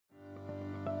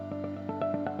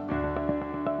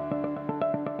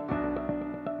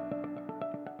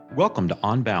Welcome to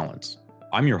On Balance.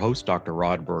 I'm your host, Dr.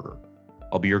 Rod Berger.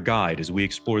 I'll be your guide as we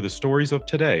explore the stories of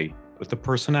today with the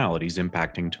personalities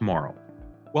impacting tomorrow.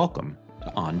 Welcome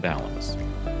to On Balance.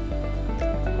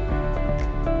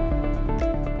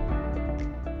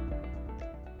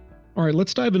 All right,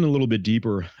 let's dive in a little bit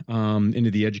deeper into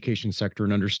the education sector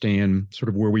and understand sort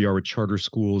of where we are with charter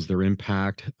schools, their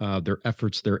impact, their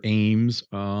efforts, their aims,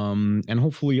 and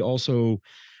hopefully also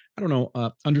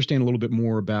understand a little bit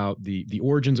more about the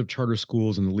origins of charter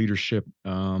schools and the leadership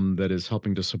that is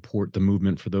helping to support the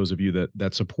movement for those of you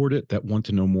that support it, that want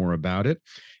to know more about it,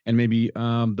 and maybe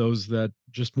those that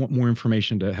just want more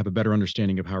information to have a better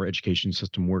understanding of how our education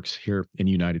system works here in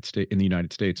the United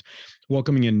States.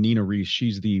 Welcoming in Nina Rees.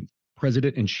 She's the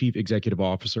President and Chief Executive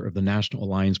Officer of the National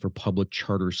Alliance for Public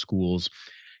Charter Schools,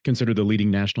 considered the leading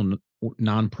national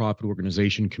nonprofit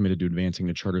organization committed to advancing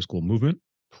the charter school movement.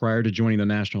 Prior to joining the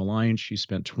National Alliance, she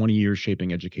spent 20 years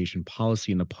shaping education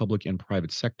policy in the public and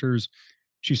private sectors.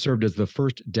 She served as the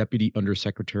first Deputy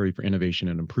Undersecretary for Innovation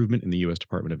and Improvement in the U.S.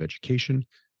 Department of Education.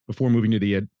 Before moving to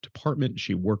the Ed Department,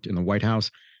 she worked in the White House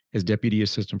as Deputy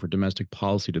Assistant for Domestic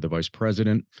Policy to the Vice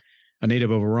President. A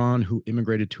native of Iran who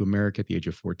immigrated to America at the age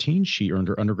of 14, she earned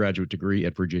her undergraduate degree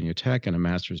at Virginia Tech and a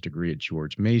master's degree at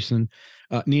George Mason.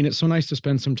 Nina, it's so nice to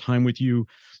spend some time with you.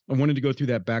 I wanted to go through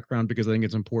that background because I think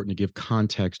it's important to give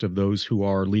context of those who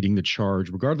are leading the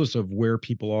charge, regardless of where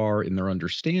people are in their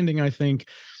understanding, I think,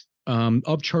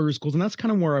 of charter schools. And that's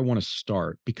kind of where I want to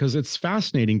start, because it's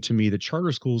fascinating to me that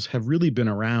charter schools have really been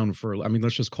around for,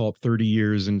 let's just call it 30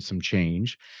 years and some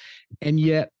change. And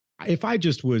yet, if I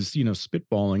just was,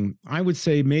 spitballing, I would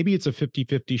say maybe it's a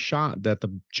 50-50 shot that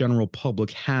the general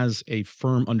public has a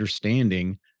firm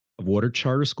understanding of what a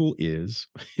charter school is,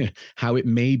 how it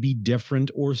may be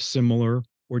different or similar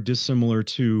or dissimilar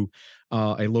to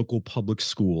a local public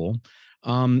school,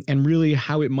 and really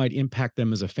how it might impact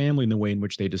them as a family in the way in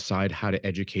which they decide how to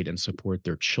educate and support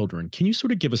their children. Can you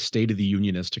sort of give a state of the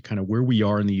union as to kind of where we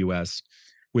are in the U.S.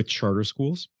 with charter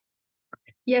schools?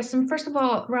 Yes, and first of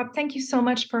all, Rob, thank you so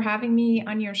much for having me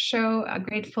on your show.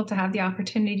 Grateful to have the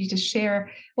opportunity to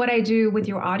share what I do with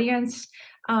your audience.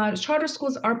 Charter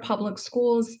schools are public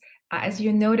schools. As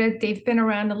you noted, they've been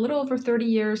around a little over 30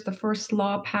 years. The first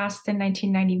law passed in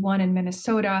 1991 in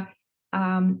Minnesota.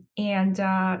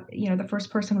 The first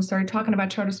person who started talking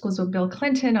about charter schools was Bill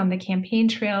Clinton on the campaign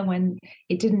trail when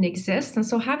it didn't exist. And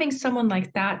so having someone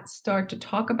like that start to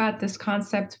talk about this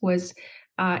concept was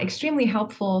extremely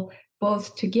helpful,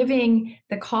 both to giving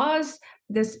the cause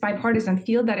this bipartisan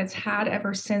field that it's had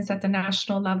ever since at the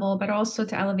national level, but also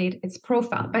to elevate its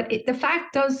profile. But the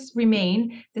fact does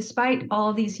remain, despite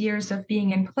all these years of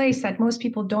being in place, that most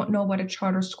people don't know what a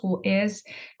charter school is.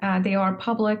 They are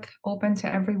public, open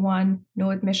to everyone, no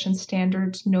admission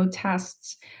standards, no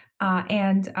tests,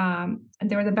 and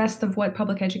they're the best of what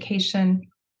public education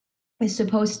is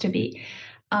supposed to be.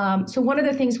 So one of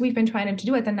the things we've been trying to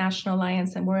do at the National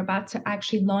Alliance, and we're about to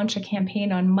actually launch a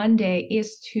campaign on Monday,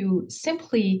 is to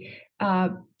simply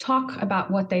talk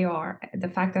about what they are, the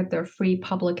fact that they're free,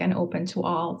 public, and open to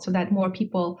all, so that more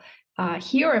people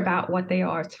hear about what they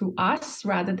are through us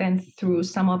rather than through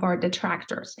some of our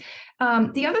detractors.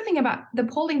 The other thing about the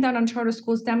polling done on charter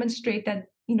schools demonstrate that,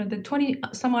 the 20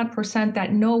 some odd percent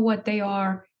that know what they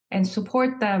are and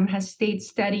support them has stayed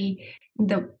steady.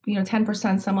 The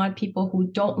 10% some odd people who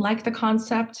don't like the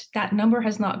concept, that number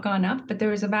has not gone up, but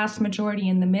there is a vast majority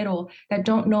in the middle that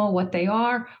don't know what they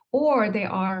are, or they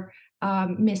are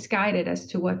misguided as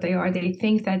to what they are. They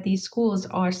think that these schools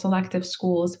are selective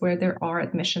schools where there are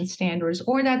admission standards,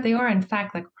 or that they are in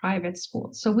fact like private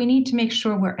schools. So we need to make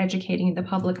sure we're educating the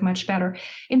public much better.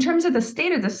 In terms of the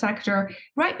state of the sector,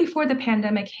 right before the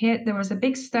pandemic hit, there was a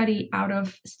big study out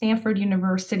of Stanford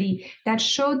University that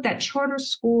showed that charter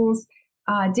schools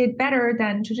did better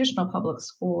than traditional public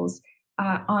schools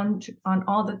on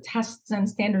all the tests and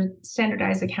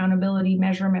standardized accountability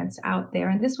measurements out there.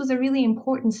 And this was a really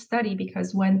important study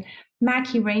because when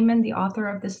Mackie Raymond, the author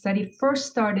of this study, first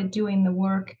started doing the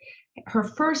work, her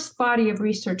first body of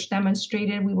research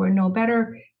demonstrated we were no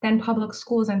better than public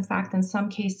schools. In fact, in some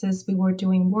cases, we were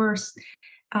doing worse.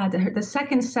 The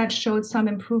second set showed some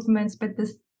improvements, but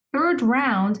this third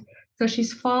round, so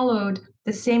she's followed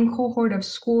the same cohort of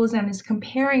schools and is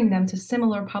comparing them to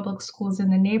similar public schools in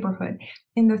the neighborhood.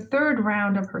 In the third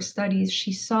round of her studies,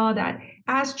 she saw that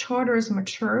as charters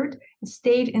matured,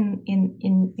 stayed in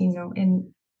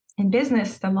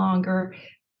business the longer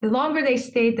they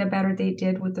stayed, the better they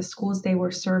did with the schools they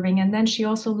were serving. And then she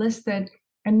also listed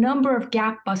a number of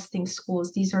gap-busting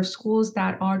schools. These are schools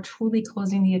that are truly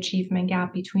closing the achievement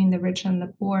gap between the rich and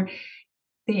the poor.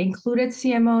 They included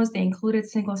CMOs, they included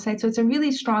single sites. So it's a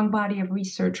really strong body of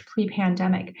research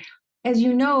pre-pandemic. As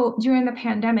you know, during the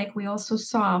pandemic, we also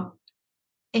saw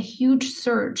a huge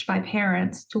surge by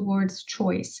parents towards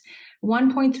choice.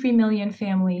 1.3 million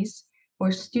families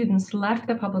or students left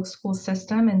the public school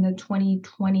system in the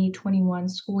 2020-21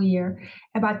 school year.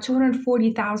 About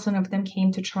 240,000 of them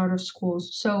came to charter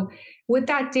schools. So with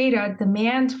that data,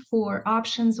 demand for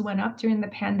options went up during the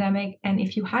pandemic. And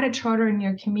if you had a charter in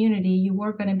your community, you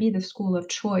were going to be the school of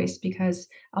choice because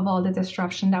of all the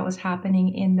disruption that was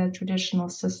happening in the traditional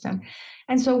system.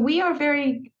 And so we are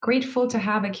very grateful to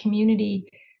have a community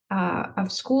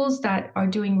of schools that are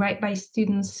doing right by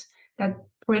students, that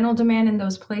parental demand in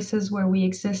those places where we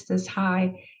exist is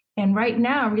high. And right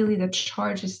now, really the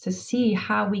charge is to see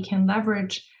how we can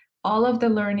leverage all of the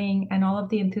learning and all of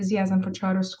the enthusiasm for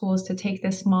charter schools to take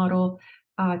this model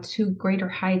to greater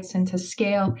heights and to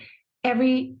scale.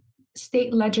 Every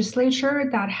state legislature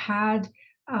that had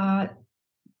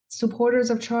supporters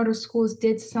of charter schools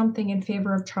did something in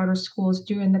favor of charter schools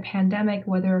during the pandemic,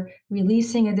 whether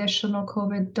releasing additional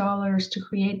COVID dollars to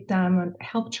create them or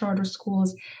help charter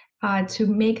schools to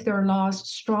make their laws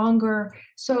stronger.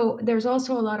 So there's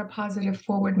also a lot of positive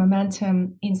forward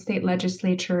momentum in state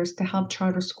legislatures to help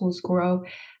charter schools grow.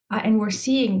 And we're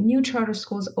seeing new charter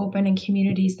schools open in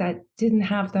communities that didn't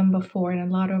have them before, and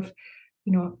a lot of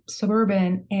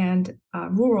suburban and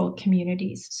rural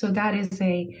communities. So that is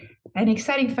an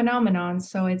exciting phenomenon.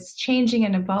 So it's changing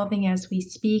and evolving as we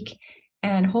speak,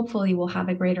 and hopefully will have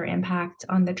a greater impact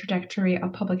on the trajectory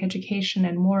of public education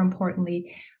and, more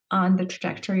importantly, on the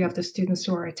trajectory of the students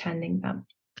who are attending them.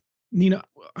 Nina,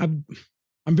 I'm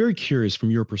I'm very curious from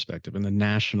your perspective and the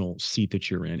national seat that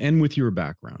you're in and with your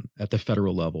background at the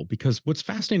federal level, because what's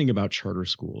fascinating about charter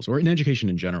schools or in education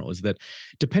in general is that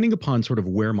depending upon sort of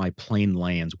where my plane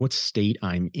lands, what state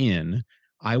I'm in,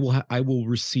 I will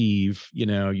receive,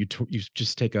 you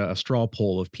just take a straw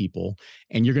poll of people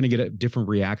and you're going to get a different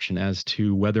reaction as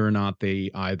to whether or not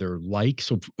they either like,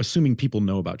 so assuming people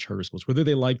know about charter schools, whether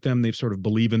they like them, they've sort of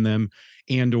believe in them,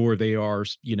 and or they are,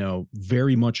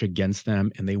 very much against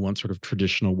them and they want sort of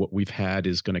traditional, what we've had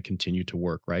is going to continue to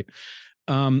work, right?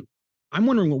 Um, I'm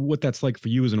wondering what that's like for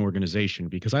you as an organization,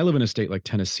 because I live in a state like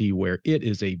Tennessee where it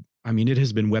has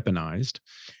been weaponized,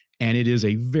 and it is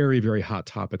a very, very hot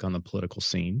topic on the political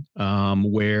scene,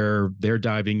 where they're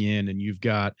diving in, and you've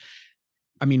got,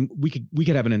 we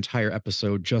could have an entire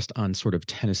episode just on sort of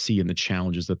Tennessee and the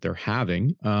challenges that they're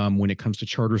having when it comes to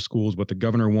charter schools, what the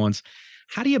governor wants.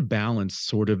 How do you balance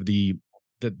sort of the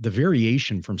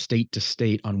variation from state to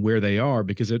state on where they are?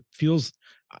 Because it feels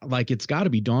like it's got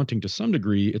to be daunting to some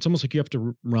degree. It's almost like you have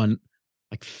to run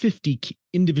like 50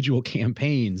 individual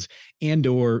campaigns and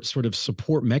or sort of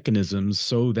support mechanisms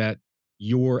so that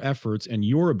your efforts and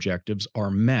your objectives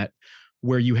are met,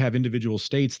 where you have individual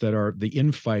states that are, the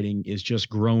infighting is just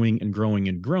growing and growing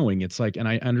and growing. It's like, and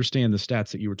I understand the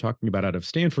stats that you were talking about out of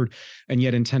Stanford, and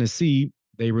yet in Tennessee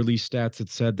they released stats that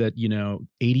said that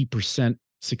 80%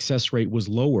 success rate was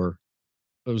lower.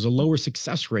 It was a lower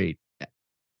success rate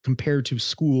compared to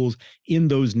schools in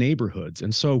those neighborhoods.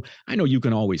 And so I know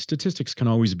statistics can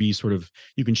always be sort of,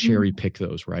 you can cherry pick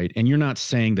those, right? And you're not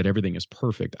saying that everything is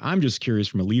perfect. I'm just curious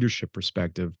from a leadership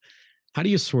perspective, how do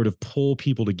you sort of pull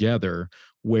people together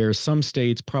where some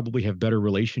states probably have better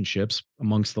relationships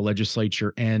amongst the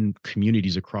legislature and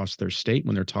communities across their state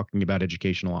when they're talking about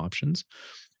educational options,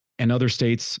 and other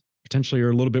states potentially are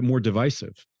a little bit more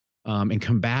divisive and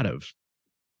combative?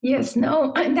 Yes,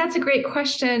 no, that's a great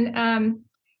question.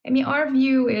 Our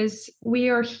view is we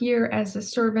are here as a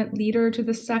servant leader to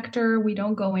the sector. We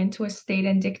don't go into a state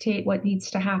and dictate what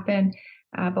needs to happen,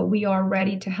 but we are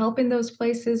ready to help in those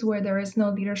places where there is no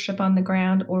leadership on the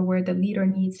ground or where the leader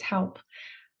needs help.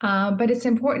 But it's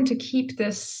important to keep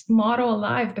this model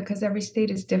alive because every state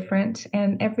is different. So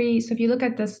if you look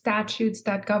at the statutes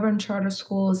that govern charter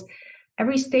schools,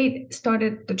 every state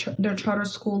started their charter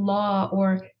school law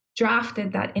or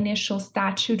drafted that initial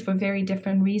statute for very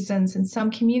different reasons. In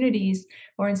some communities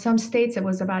or in some states, it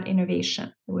was about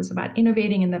innovation. It was about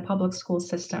innovating in the public school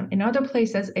system. In other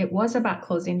places, it was about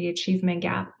closing the achievement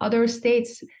gap. Other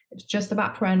states, it's just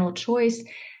about parental choice.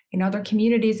 In other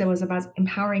communities, it was about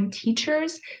empowering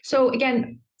teachers. So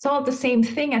again, it's all the same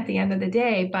thing at the end of the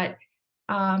day, but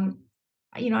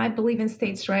I believe in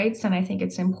states' rights, and I think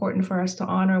it's important for us to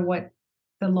honor what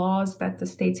the laws that the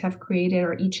states have created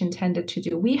are each intended to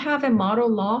do. We have a model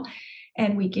law,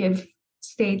 and we give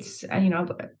states,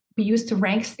 we used to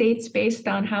rank states based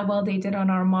on how well they did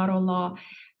on our model law.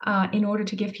 in order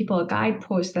to give people a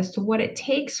guidepost as to what it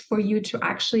takes for you to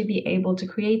actually be able to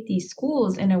create these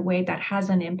schools in a way that has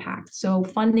an impact. So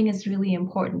funding is really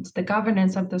important. The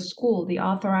governance of the school, the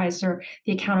authorizer,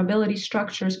 the accountability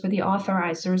structures for the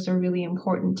authorizers are really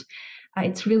important.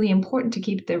 It's really important to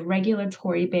keep the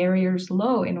regulatory barriers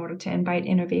low in order to invite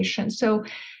innovation. So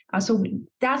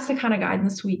that's the kind of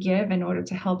guidance we give in order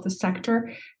to help the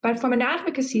sector. But from an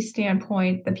advocacy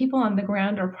standpoint, the people on the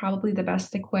ground are probably the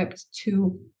best equipped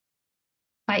to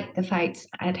fight the fights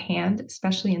at hand,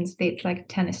 especially in states like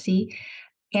Tennessee.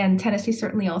 And Tennessee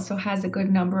certainly also has a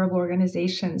good number of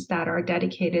organizations that are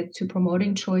dedicated to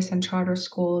promoting choice in charter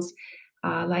schools,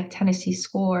 like Tennessee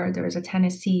SCORE. There is a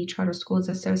Tennessee Charter Schools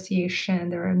Association.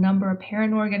 There are a number of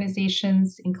parent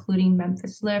organizations, including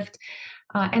Memphis Lift,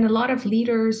 and a lot of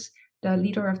leaders. The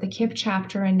leader of the KIPP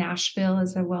chapter in Nashville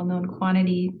is a well-known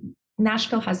quantity.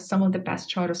 Nashville has some of the best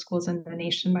charter schools in the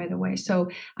nation, by the way. So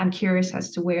I'm curious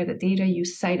as to where the data you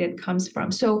cited comes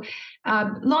from. So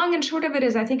long and short of it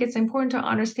is, I think it's important to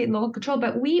honor state and local control,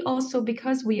 but we also,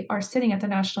 because we are sitting at the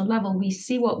national level, we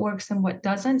see what works and what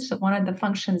doesn't. So one of the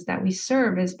functions that we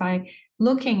serve is by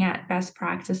looking at best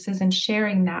practices and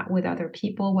sharing that with other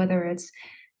people, whether it's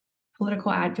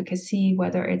political advocacy,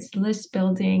 whether it's list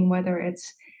building, whether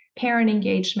it's parent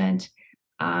engagement.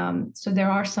 So there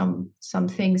are some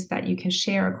things that you can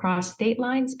share across state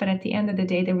lines, but at the end of the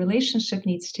day, the relationship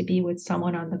needs to be with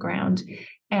someone on the ground.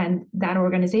 And that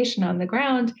organization on the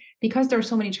ground, because there are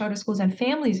so many charter schools and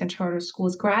families in charter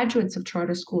schools, graduates of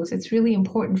charter schools, it's really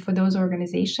important for those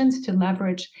organizations to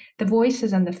leverage the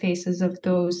voices and the faces of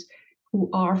those who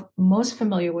are most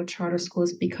familiar with charter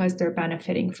schools because they're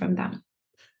benefiting from them.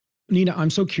 Nina, I'm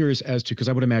so curious as to, because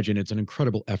I would imagine it's an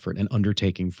incredible effort and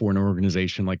undertaking for an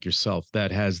organization like yourself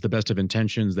that has the best of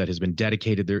intentions, that has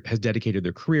dedicated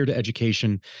their career to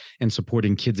education and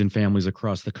supporting kids and families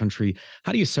across the country.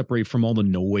 How do you separate from all the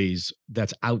noise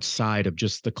that's outside of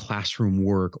just the classroom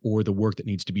work or the work that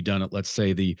needs to be done at, let's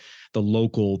say, the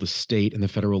local, the state, and the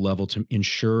federal level to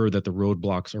ensure that the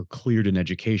roadblocks are cleared in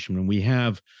education? When we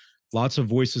have lots of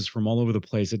voices from all over the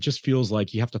place, it just feels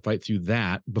like you have to fight through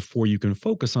that before you can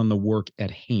focus on the work at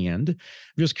hand. I'm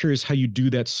just curious how you do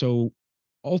that so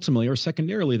ultimately or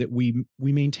secondarily that we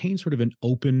maintain sort of an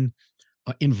open,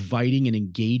 inviting and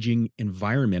engaging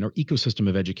environment or ecosystem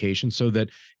of education so that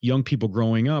young people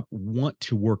growing up want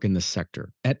to work in the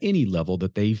sector at any level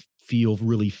that they feel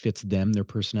really fits them, their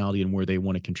personality, and where they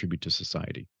want to contribute to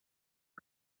society.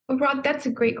 Well, Rob, that's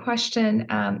a great question.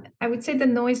 I would say the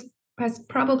noise has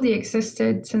probably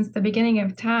existed since the beginning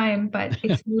of time, but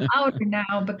it's louder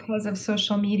now because of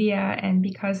social media and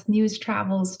because news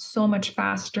travels so much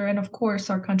faster. And of course,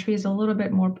 our country is a little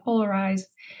bit more polarized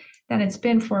than it's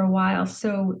been for a while.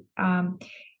 So,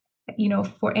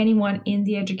 for anyone in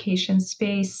the education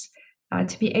space,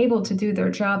 to be able to do their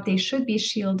job, they should be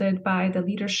shielded by the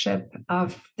leadership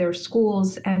of their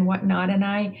schools and whatnot. And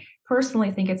I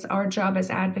personally think it's our job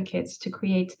as advocates to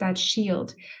create that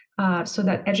shield so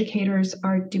that educators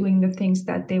are doing the things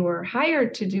that they were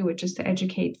hired to do, which is to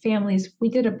educate families. We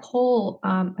did a poll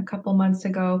a couple months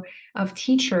ago of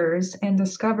teachers and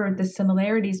discovered the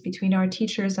similarities between our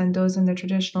teachers and those in the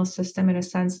traditional system, in a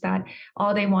sense that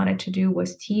all they wanted to do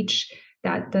was teach,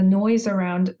 that the noise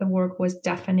around the work was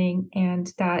deafening,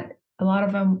 and that a lot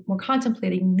of them were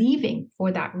contemplating leaving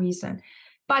for that reason.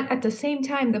 But at the same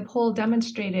time, the poll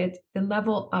demonstrated the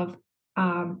level of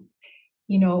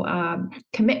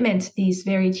commitment these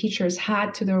very teachers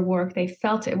had to their work. They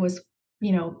felt it was,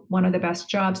 one of the best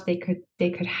jobs they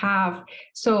could have.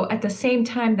 So at the same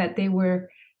time that they were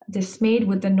dismayed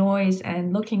with the noise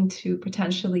and looking to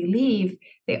potentially leave,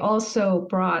 they also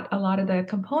brought a lot of the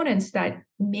components that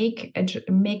make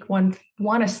one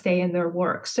want to stay in their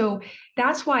work. So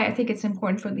that's why I think it's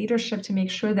important for leadership to make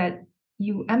sure that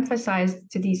you emphasize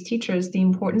to these teachers the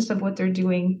importance of what they're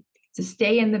doing to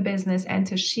stay in the business and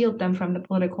to shield them from the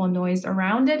political noise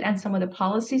around it and some of the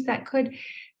policies that could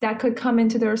come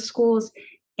into their schools.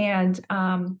 And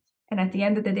at the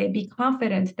end of the day, be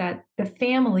confident that the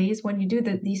families, when you do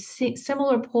these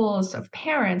similar polls of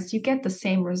parents, you get the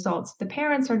same results. The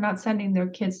parents are not sending their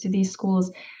kids to these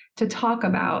schools to talk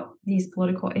about these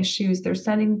political issues. They're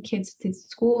sending kids to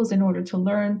schools in order to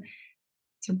learn,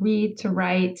 to read, to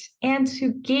write, and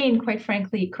to gain, quite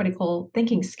frankly, critical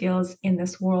thinking skills in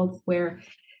this world where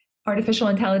artificial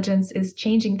intelligence is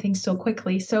changing things so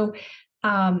quickly. So,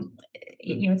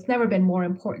 it's never been more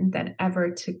important than ever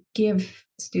to give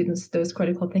students those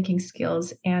critical thinking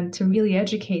skills and to really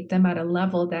educate them at a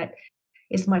level that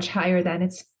is much higher than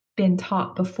it's been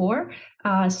taught before.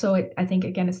 I think,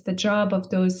 again, it's the job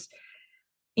of those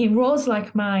in roles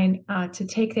like mine, to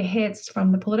take the hits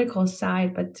from the political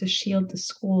side, but to shield the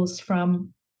schools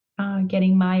from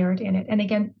getting mired in it. And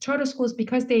again, charter schools,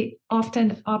 because they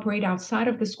often operate outside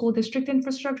of the school district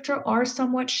infrastructure, are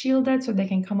somewhat shielded, so they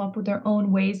can come up with their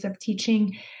own ways of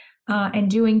teaching and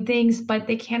doing things, but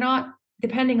they cannot,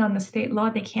 depending on the state law,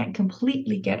 they can't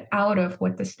completely get out of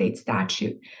what the state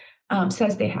statute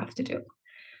says they have to do.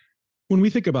 When we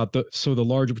think about the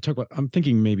larger, we talk about, I'm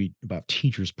thinking maybe about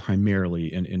teachers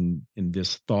primarily in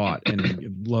this thought, and I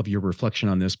love your reflection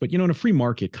on this. But in a free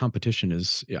market, competition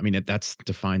is, I mean, that's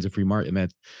defines a free market,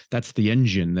 and that's the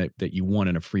engine that you want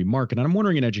in a free market. And I'm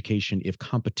wondering in education if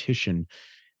competition,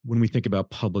 when we think about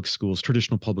public schools,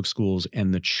 traditional public schools,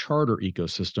 and the charter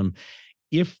ecosystem,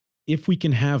 if we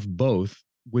can have both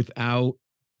without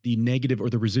the negative or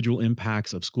the residual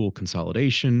impacts of school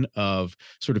consolidation, of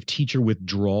sort of teacher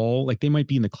withdrawal. Like they might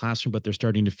be in the classroom, but they're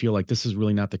starting to feel like this is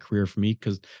really not the career for me.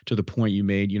 Because to the point you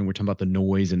made, we're talking about the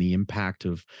noise and the impact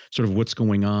of sort of what's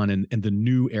going on, and the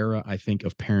new era, I think,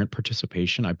 of parent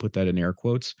participation. I put that in air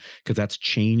quotes because that's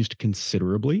changed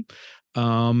considerably.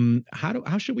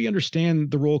 How should we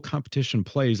understand the role competition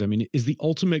plays? I mean, is the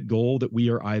ultimate goal that we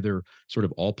are either sort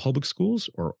of all public schools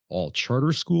or all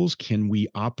charter schools? Can we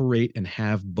operate and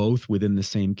have both within the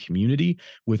same community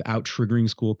without triggering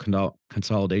school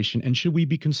consolidation? And should we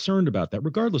be concerned about that,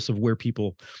 regardless of where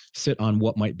people sit on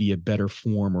what might be a better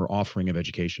form or offering of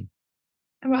education?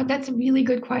 Well, that's a really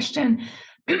good question.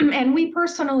 And we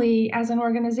personally, as an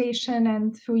organization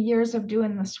and through years of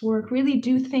doing this work, really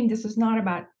do think this is not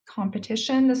about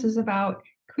competition. This is about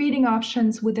creating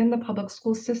options within the public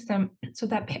school system so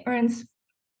that parents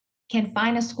can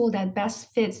find a school that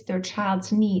best fits their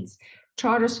child's needs.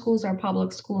 Charter schools are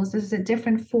public schools. This is a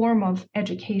different form of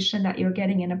education that you're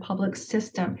getting in a public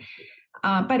system.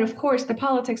 But of course, the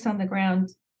politics on the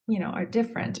ground, are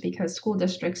different because school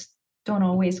districts don't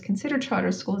always consider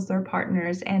charter schools their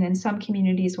partners. And in some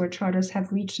communities where charters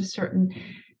have reached a certain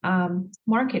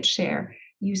market share,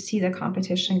 you see the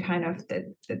competition kind of,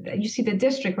 you see the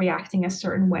district reacting a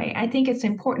certain way. I think it's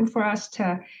important for us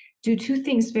to do two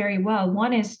things very well.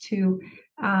 One is to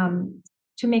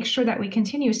make sure that we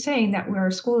continue saying that we're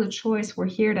a school of choice, we're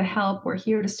here to help, we're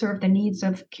here to serve the needs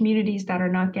of communities that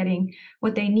are not getting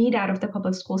what they need out of the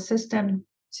public school system,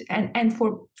 and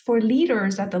for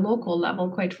leaders at the local level,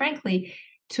 quite frankly,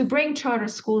 to bring charter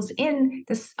schools in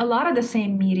a lot of the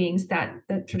same meetings that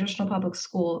the traditional public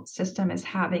school system is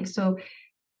having. So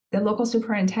the local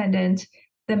superintendent,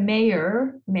 the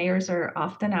mayors are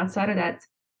often outside of that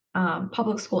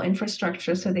public school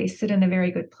infrastructure, so they sit in a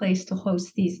very good place to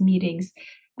host these meetings.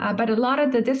 But a lot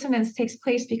of the dissonance takes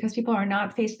place because people are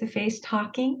not face-to-face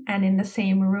talking and in the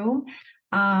same room.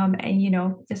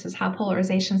 And this is how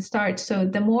polarization starts. So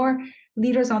the more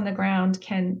leaders on the ground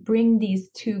can bring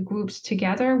these two groups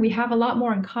together, we have a lot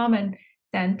more in common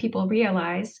than people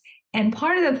realize. And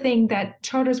part of the thing that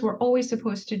charters were always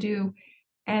supposed to do,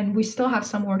 and we still have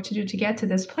some work to do to get to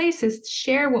this place, is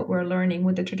share what we're learning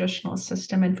with the traditional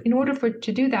system. And in order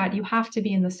to do that, you have to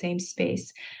be in the same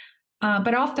space.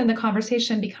 But often the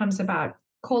conversation becomes about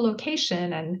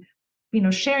co-location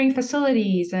and sharing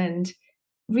facilities and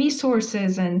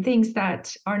resources and things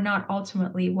that are not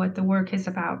ultimately what the work is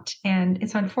about. And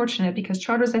it's unfortunate because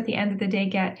charters at the end of the day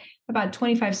get about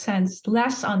 25 cents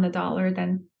less on the dollar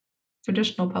than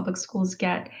traditional public schools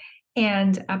get.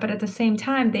 And but at the same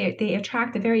time, they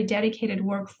attract a very dedicated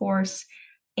workforce,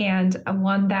 and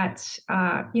one that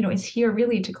is here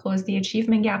really to close the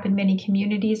achievement gap in many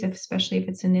communities, especially if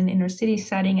it's in an inner city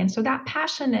setting. And so that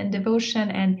passion and devotion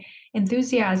and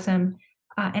enthusiasm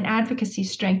and advocacy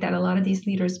strength that a lot of these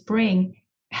leaders bring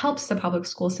helps the public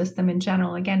school system in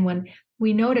general. Again, when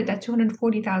we noted that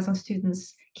 240,000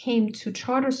 students came to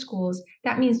charter schools,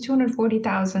 that means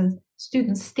 240,000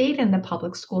 students stayed in the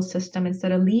public school system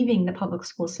instead of leaving the public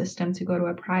school system to go to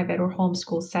a private or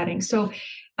homeschool setting. So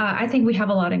I think we have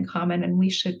a lot in common, and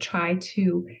we should try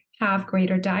to have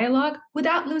greater dialogue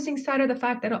without losing sight of the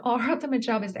fact that our ultimate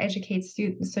job is to educate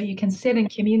students. So you can sit in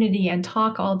community and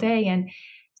talk all day and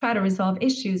try to resolve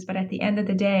issues, but at the end of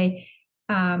the day,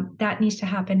 that needs to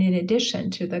happen in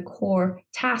addition to the core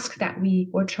task that we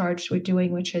were charged with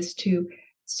doing, which is to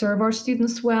serve our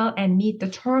students well and meet the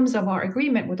terms of our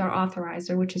agreement with our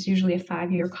authorizer, which is usually a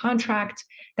 5-year contract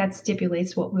that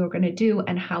stipulates what we're going to do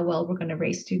and how well we're going to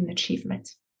raise student achievement.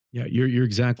 Yeah, you're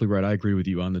exactly right. I agree with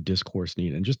you on the discourse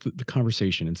need and just the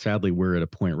conversation. And sadly, we're at a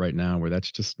point right now where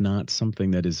that's just not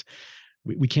something that is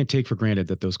we can't take for granted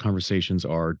that those conversations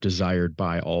are desired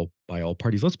by all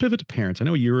parties. Let's pivot to parents. I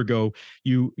know a year ago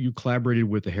you collaborated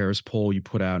with the Harris poll you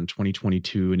put out in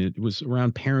 2022, and it was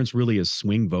around parents really as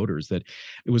swing voters. That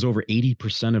it was over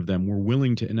 80% of them were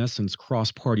willing to, in essence,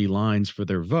 cross party lines for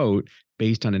their vote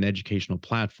based on an educational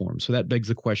platform. So that begs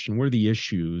the question: what are the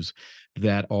issues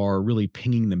that are really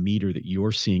pinging the meter that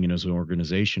you're seeing in as an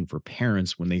organization for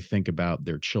parents when they think about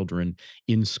their children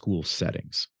in school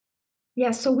settings?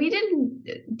 Yeah, so we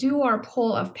didn't do our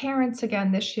poll of parents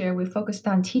again this year. We focused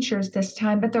on teachers this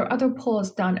time, but there are other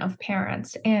polls done of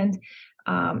parents. And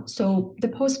so the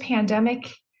post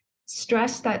pandemic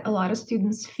stress that a lot of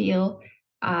students feel,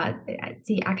 uh,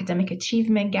 the academic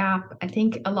achievement gap, I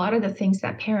think a lot of the things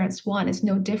that parents want is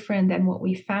no different than what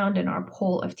we found in our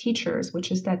poll of teachers,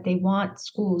 which is that they want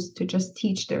schools to just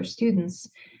teach their students,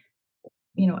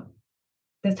 you know,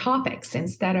 the topics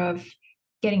instead of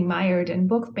getting mired in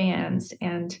book bans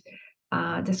and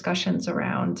discussions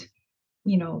around,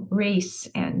 race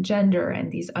and gender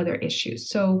and these other issues.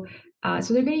 So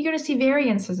you're going to see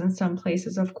variances in some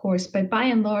places, of course, but by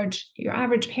and large, your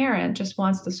average parent just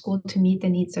wants the school to meet the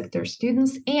needs of their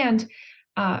students. And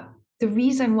uh, the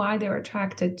reason why they're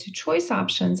attracted to choice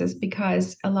options is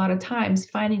because a lot of times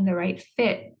finding the right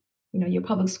fit, your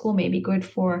public school may be good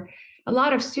for a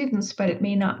lot of students, but it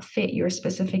may not fit your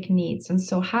specific needs. And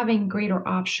so having greater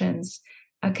options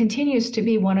continues to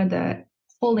be one of the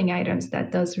polling items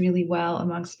that does really well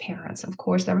amongst parents. Of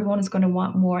course, everyone is going to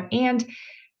want more. And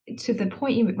to the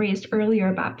point you raised earlier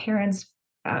about parents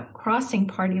crossing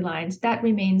party lines, that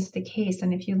remains the case.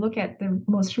 And if you look at the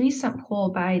most recent poll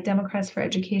by Democrats for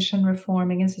Education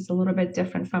Reform, I guess it's a little bit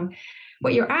different from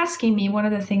what you're asking me. One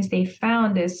of the things they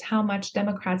found is how much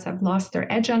Democrats have lost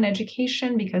their edge on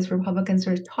education because Republicans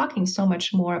are talking so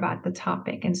much more about the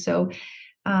topic. And so,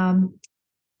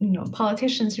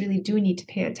 politicians really do need to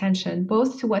pay attention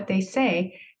both to what they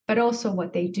say, but also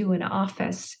what they do in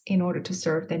office in order to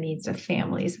serve the needs of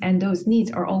families. And those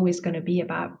needs are always going to be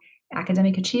about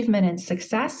academic achievement and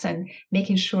success and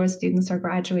making sure students are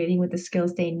graduating with the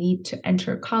skills they need to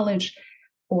enter college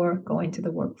or go into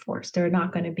the workforce. They're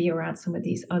not going to be around some of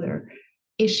these other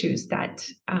issues that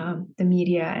the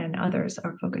media and others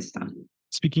are focused on.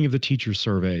 Speaking of the teacher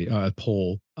survey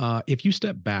poll, if you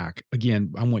step back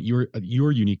again, I want your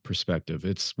unique perspective.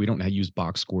 It's we don't use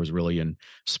box scores really in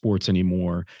sports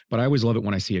anymore, but I always love it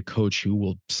when I see a coach who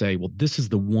will say, "Well, this is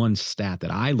the one stat that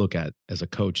I look at as a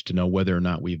coach to know whether or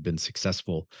not we've been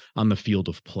successful on the field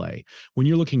of play." When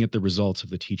you're looking at the results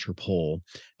of the teacher poll,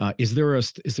 is there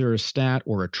a stat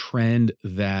or a trend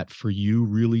that for you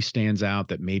really stands out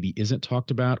that maybe isn't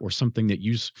talked about, or something that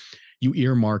you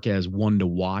earmark as one to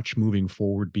watch moving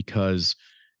forward because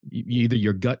either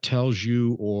your gut tells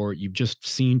you or you've just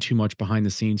seen too much behind the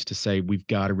scenes to say we've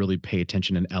got to really pay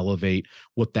attention and elevate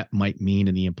what that might mean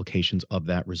and the implications of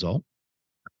that result?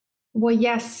 Well,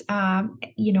 yes,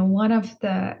 one of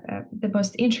the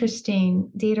most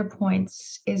interesting data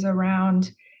points is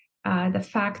around the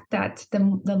fact that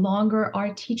the longer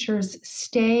our teachers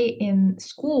stay in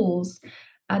schools,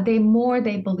 the more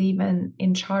they believe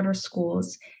in charter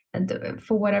schools. And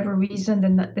for whatever reason,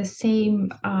 the same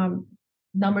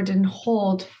number didn't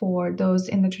hold for those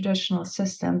in the traditional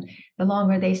system. The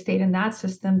longer they stayed in that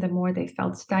system, the more they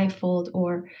felt stifled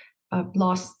or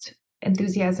lost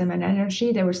enthusiasm and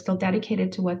energy. They were still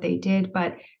dedicated to what they did,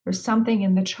 but there's something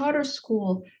in the charter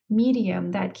school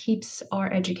medium that keeps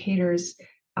our educators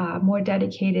more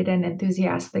dedicated and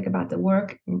enthusiastic about the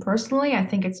work. And personally, I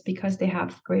think it's because they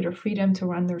have greater freedom to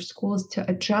run their schools, to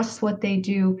adjust what they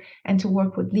do, and to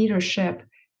work with leadership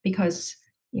because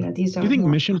these Do you are think more.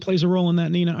 mission plays a role in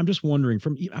that, Nina? I'm just wondering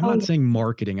I'm Oh, not yeah. saying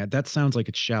marketing. That sounds like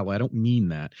it's shallow. I don't mean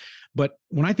that. But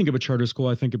when I think of a charter school,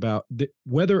 I think about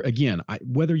whether, again,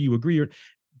 whether you agree or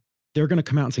they're going to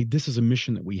come out and say this is a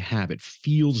mission that we have. It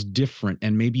feels different,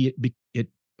 and maybe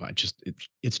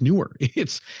it's newer.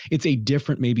 It's a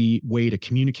different maybe way to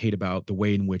communicate about the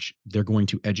way in which they're going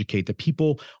to educate the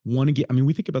people want to get. I mean,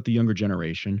 we think about the younger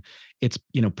generation. It's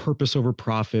purpose over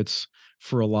profits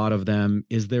for a lot of them.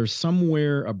 Is there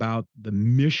somewhere about the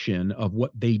mission of what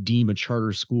they deem a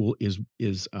charter school is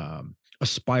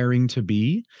aspiring to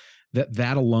be,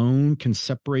 that alone can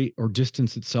separate or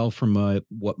distance itself from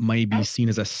what might be seen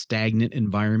as a stagnant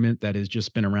environment that has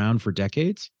just been around for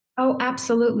decades? Oh,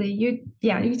 absolutely.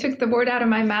 You took the word out of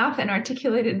my mouth and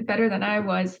articulated it better than I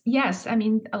was. Yes, I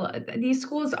mean, these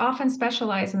schools often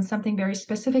specialize in something very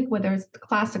specific, whether it's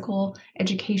classical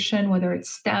education, whether it's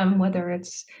STEM, whether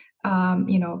it's,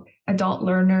 adult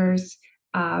learners.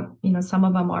 Some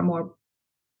of them are more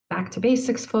back to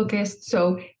basics focused.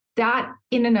 So that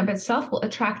in and of itself will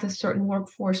attract a certain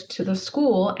workforce to the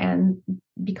school. And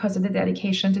because of the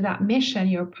dedication to that mission,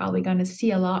 you're probably going to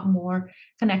see a lot more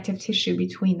connective tissue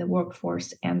between the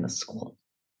workforce and the school.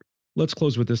 Let's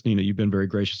close with this, Nina. You've been very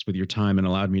gracious with your time and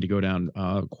allowed me to go down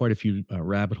quite a few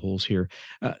rabbit holes here.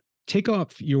 Uh, Take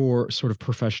off your sort of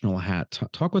professional hat.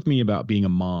 Talk with me about being a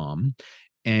mom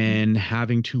and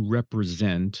having to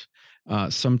represent,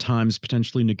 sometimes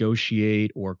potentially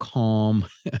negotiate or calm,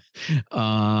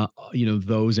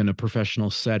 those in a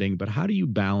professional setting. But how do you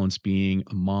balance being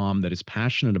a mom that is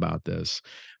passionate about this?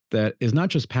 That is not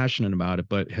just passionate about it,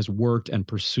 but has worked and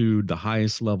pursued the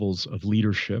highest levels of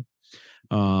leadership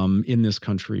in this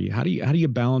country. How do you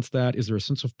balance that? Is there a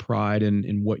sense of pride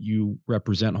in what you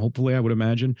represent? Hopefully, I would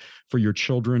imagine for your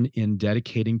children in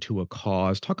dedicating to a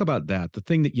cause. Talk about that. The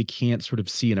thing that you can't sort of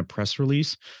see in a press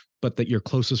release, but that your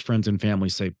closest friends and family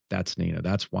say, "That's Nina.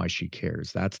 That's why she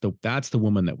cares. That's the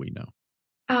woman that we know."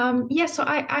 Yeah, so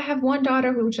I have one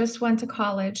daughter who just went to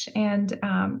college, and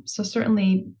so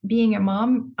certainly being a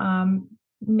mom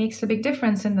makes a big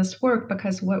difference in this work,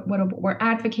 because what we're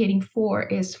advocating for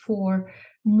is for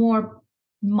more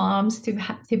moms to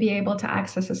be able to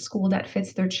access a school that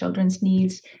fits their children's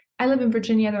needs. I live in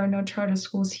Virginia. There are no charter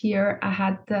schools here. I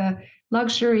had the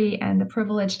luxury and the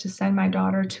privilege to send my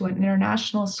daughter to an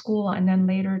international school, and then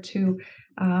later to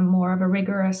more of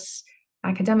a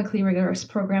academically rigorous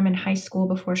program in high school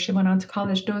before she went on to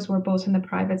college. Those were both in the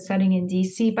private setting in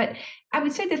DC. But I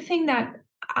would say the thing that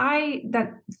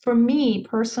for me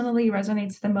personally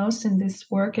resonates the most in this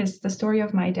work is the story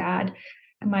of my dad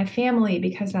and my family,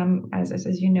 because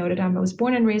as you noted, I was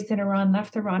born and raised in Iran,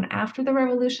 left Iran after the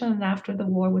revolution and after the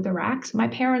war with Iraq. So my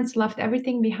parents left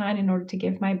everything behind in order to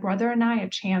give my brother and I a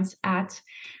chance at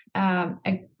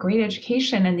a great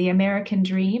education and the American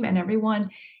dream. And everyone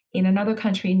in another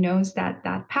country knows that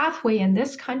that pathway in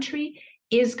this country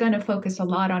is going to focus a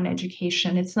lot on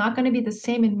education. It's not going to be the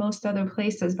same in most other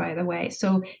places, by the way.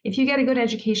 So if you get a good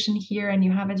education here and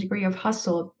you have a degree of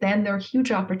hustle, then there are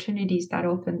huge opportunities that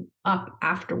open up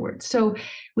afterwards. So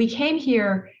we came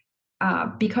here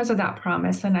because of that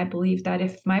promise. And I believe that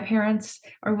if my parents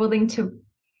are willing to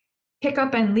pick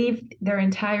up and leave their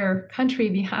entire country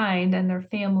behind and their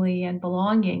family and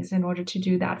belongings in order to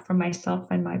do that for myself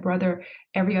and my brother,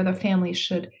 every other family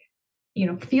should,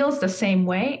 feels the same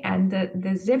way. And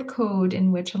the zip code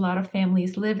in which a lot of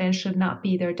families live in should not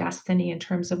be their destiny in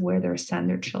terms of where they send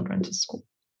their children to school.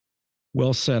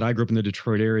 Well said. I grew up in the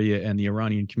Detroit area, and the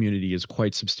Iranian community is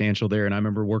quite substantial there. And I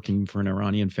remember working for an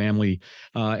Iranian family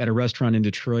at a restaurant in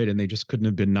Detroit, and they just couldn't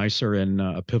have been nicer, and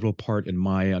a pivotal part in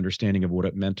my understanding of what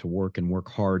it meant to work and work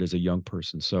hard as a young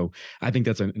person. So I think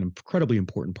that's an incredibly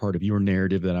important part of your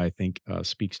narrative that I think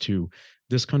speaks to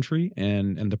this country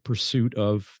and the pursuit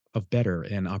of better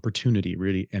and opportunity,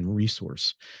 really, and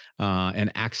resource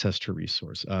and access to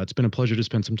resource. It's been a pleasure to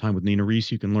spend some time with Nina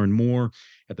Rees. You can learn more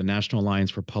at the National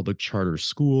Alliance for Public Charter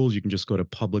Schools. You can just go to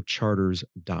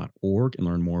publiccharters.org and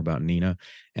learn more about Nina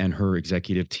and her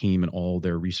executive team and all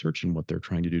their research and what they're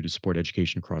trying to do to support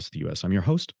education across the U.S. I'm your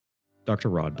host, Dr.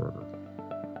 Rod Berger.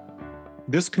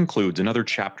 This concludes another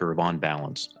chapter of On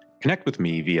Balance. Connect with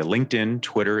me via LinkedIn,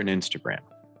 Twitter, and Instagram.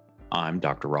 I'm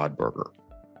Dr. Rod Berger.